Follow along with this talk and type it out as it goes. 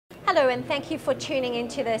Hello and thank you for tuning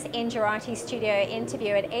into this Engerati Studio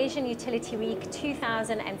interview at Asian Utility Week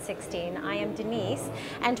 2016. I am Denise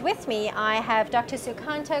and with me I have Dr.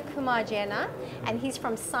 Sukanta Kumar Jena and he's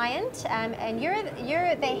from Cyient and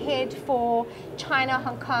you're the head for China,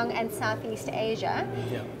 Hong Kong and Southeast Asia.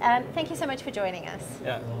 Yeah. Thank you so much for joining us.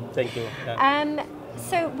 Yeah, thank you. Yeah.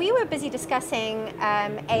 So we were busy discussing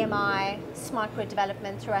AMI, smart grid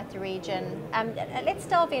development throughout the region. Let's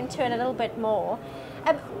delve into it a little bit more.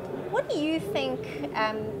 What do you think,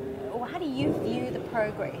 or how do you view the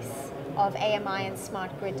progress of AMI and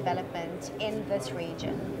smart grid development in this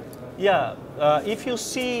region? Yeah, if you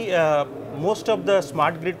see most of the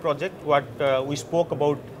smart grid project, what we spoke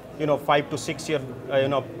about, 5 to 6 years,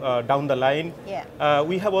 down the line. Yeah.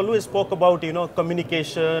 We have always spoke about,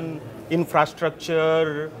 communication,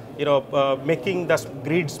 infrastructure, making the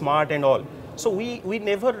grid smart and all. So we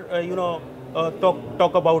never,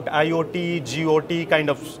 talk about IoT, GOT kind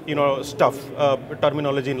of stuff,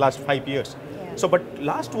 terminology in last 5 years. Yeah. So, but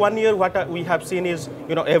last 1 year, what we have seen is,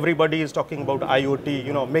 everybody is talking about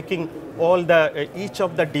IoT, making all the each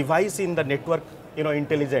of the device in the network,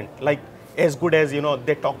 intelligent, like as good as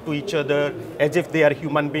they talk to each other as if they are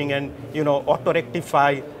human being, and auto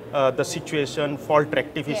rectify the situation, fault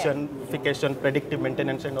rectification, predictive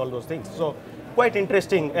maintenance, and all those things. So quite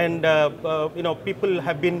interesting, and people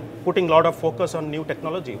have been putting a lot of focus on new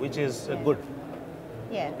technology, which is good.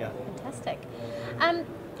 Yeah, fantastic.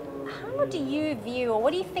 How do you view, or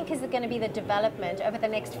what do you think is going to be the development over the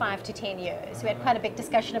next 5 to 10 years? We had quite a big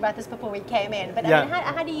discussion about this before we came in, but I mean,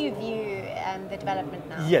 how do you view the development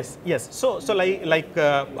now? Yes. So like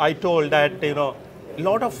I told that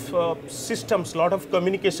lot of systems, lot of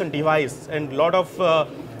communication device, and lot of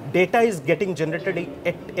data is getting generated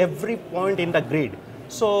at every point in the grid.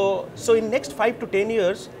 So in next 5 to 10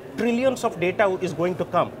 years, trillions of data is going to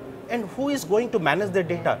come, and who is going to manage the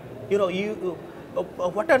data?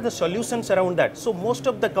 What are the solutions around that? So most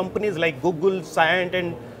of the companies like Google, Cyient,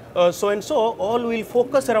 and so all will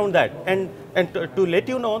focus around that. And to let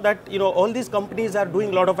you know that all these companies are doing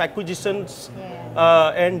a lot of acquisitions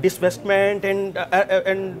and divestment and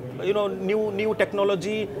new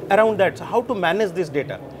technology around that. So how to manage this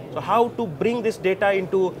data? So how to bring this data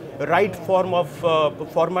into right form of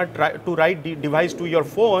format to right device to your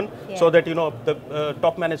phone, so that the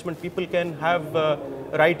top management people can have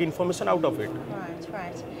right information out of it.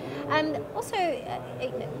 Right. And also,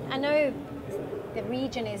 I know the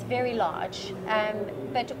region is very large,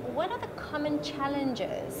 but what are the common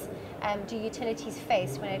challenges do utilities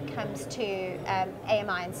face when it comes to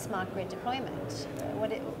AMI and smart grid deployment?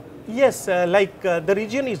 Yes, the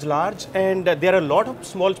region is large, and there are a lot of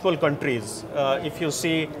small countries. If you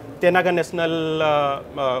see Tenaga National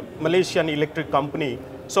Malaysian electric company,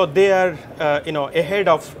 so they are ahead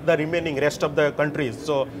of the remaining rest of the countries.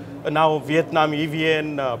 So now Vietnam,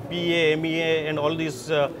 EVN, PA, MEA, and all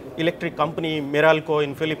these electric company, Meralco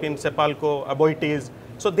in Philippines, Sepalco, Aboitiz.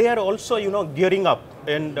 So they are also gearing up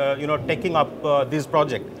and taking up this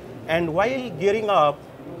project. And while gearing up,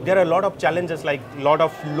 there are a lot of challenges, like a lot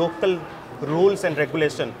of local rules and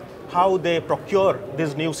regulation, how they procure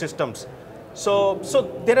these new systems. So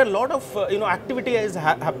there are a lot of activity is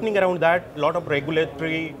happening around that. A lot of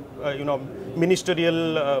regulatory,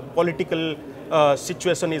 ministerial, political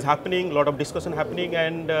situation is happening. A lot of discussion happening,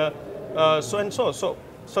 and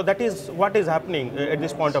so that is what is happening at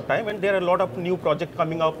this point of time. And there are a lot of new projects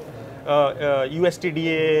coming up.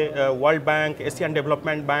 USTDA, World Bank, Asian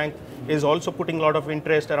Development Bank is also putting a lot of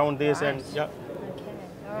interest around this. Right. And yeah. Okay,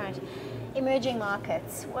 all right. Emerging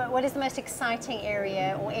markets, what is the most exciting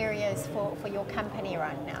area or areas for your company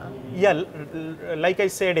right now? Yeah, like I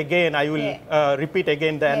said again, I will repeat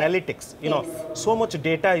again the analytics. So much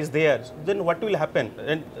data is there. Then what will happen?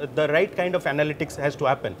 And the right kind of analytics has to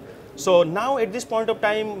happen. So now at this point of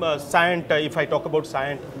time, Cyient, if I talk about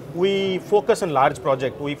Cyient, we focus on large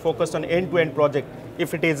project. We focus on end-to-end project.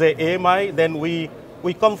 If it is a AMI, then we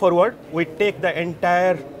come forward. We take the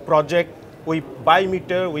entire project. We buy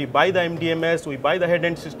meter, we buy the MDMS, we buy the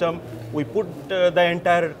head-end system, we put the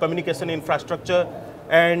entire communication infrastructure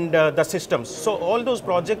and the systems. So all those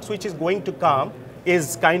projects which is going to come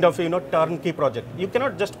is kind of turnkey project. You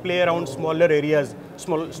cannot just play around smaller areas,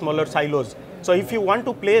 smaller silos. So if you want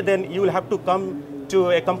to play, then you will have to come to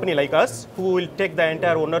a company like us who will take the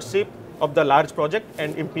entire ownership of the large project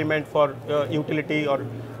and implement for utility or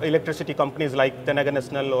electricity companies like Tenaga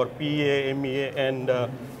National or PA, MEA, and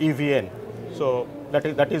EVN. So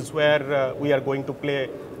that is where we are going to play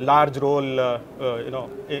large role,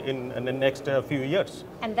 in the next few years.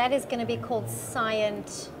 And that is going to be called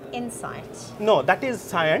Cyient Insight. No, that is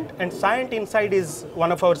Cyient, and Cyient Insight is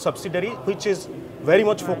one of our subsidiary, which is very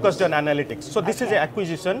much focused on analytics. So this is an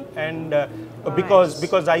acquisition, and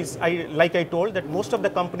because I like I told that most of the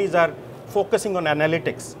companies are focusing on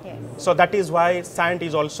analytics. Yes. So that is why Cyient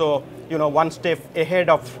is also one step ahead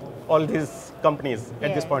of all these companies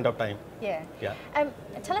at this point of time. Yeah.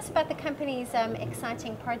 Tell us about the company's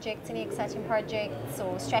exciting projects. Any exciting projects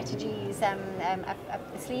or strategies up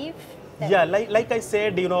the sleeve? Yeah, like I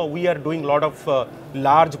said, we are doing a lot of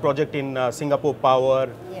large project in Singapore Power,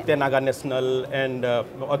 Tenaga National, and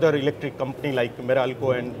other electric company like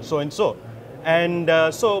Meralco and so and so. And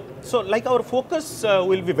so like our focus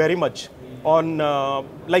will be very much on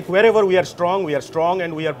like wherever we are strong,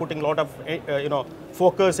 and we are putting a lot of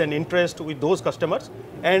focus and interest with those customers.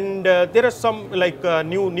 And there are some like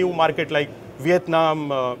new market like Vietnam,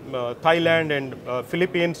 Thailand, and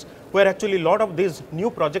Philippines, where actually a lot of these new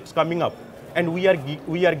projects coming up, and we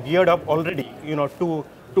are geared up already,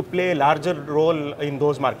 to play a larger role in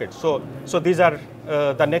those markets. So these are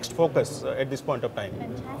the next focus at this point of time.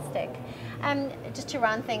 Fantastic. Just to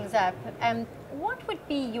round things up, what would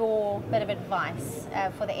be your bit of advice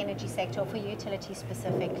for the energy sector, or for utilities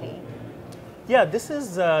specifically? Yeah, this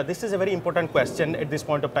is a very important question at this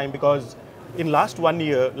point of time, because in last 1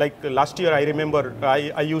 year, like last year, I remember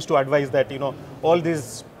I used to advise that all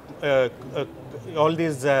these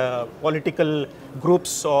political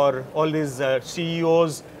groups or all these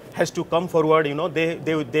CEOs has to come forward.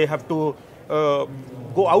 They have to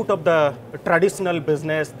go out of the traditional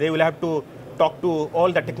business. They will have to talk to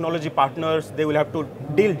all the technology partners. They will have to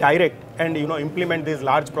deal direct and implement these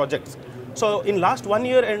large projects. So in last 1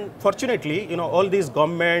 year, and fortunately, all these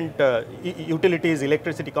government utilities,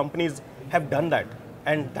 electricity companies have done that,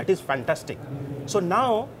 and that is fantastic. So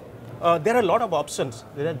now there are a lot of options.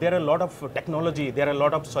 There are a lot of technology. There are a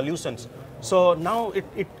lot of solutions. So now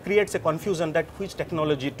it creates a confusion that which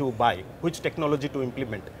technology to buy, which technology to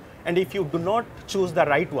implement. And if you do not choose the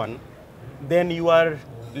right one, then you are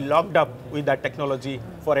locked up with that technology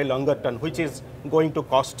for a longer term, which is going to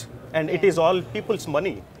cost, and it is all people's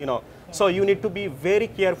money. So you need to be very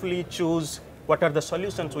carefully choose what are the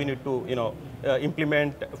solutions we need to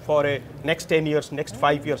implement for a next 10 years, next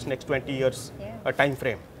 5 years, next 20 years time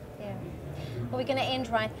frame. Yeah. Well, we're going to end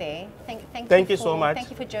right there. Thank you so much.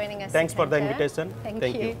 Thank you for joining us. Thanks Sukanta. for the invitation.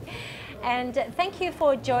 Thank you. And thank you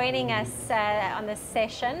for joining us on this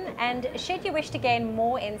session. And should you wish to gain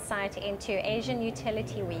more insight into Asian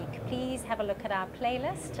Utility Week, please have a look at our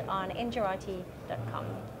playlist on injurati.com.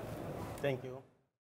 Thank you.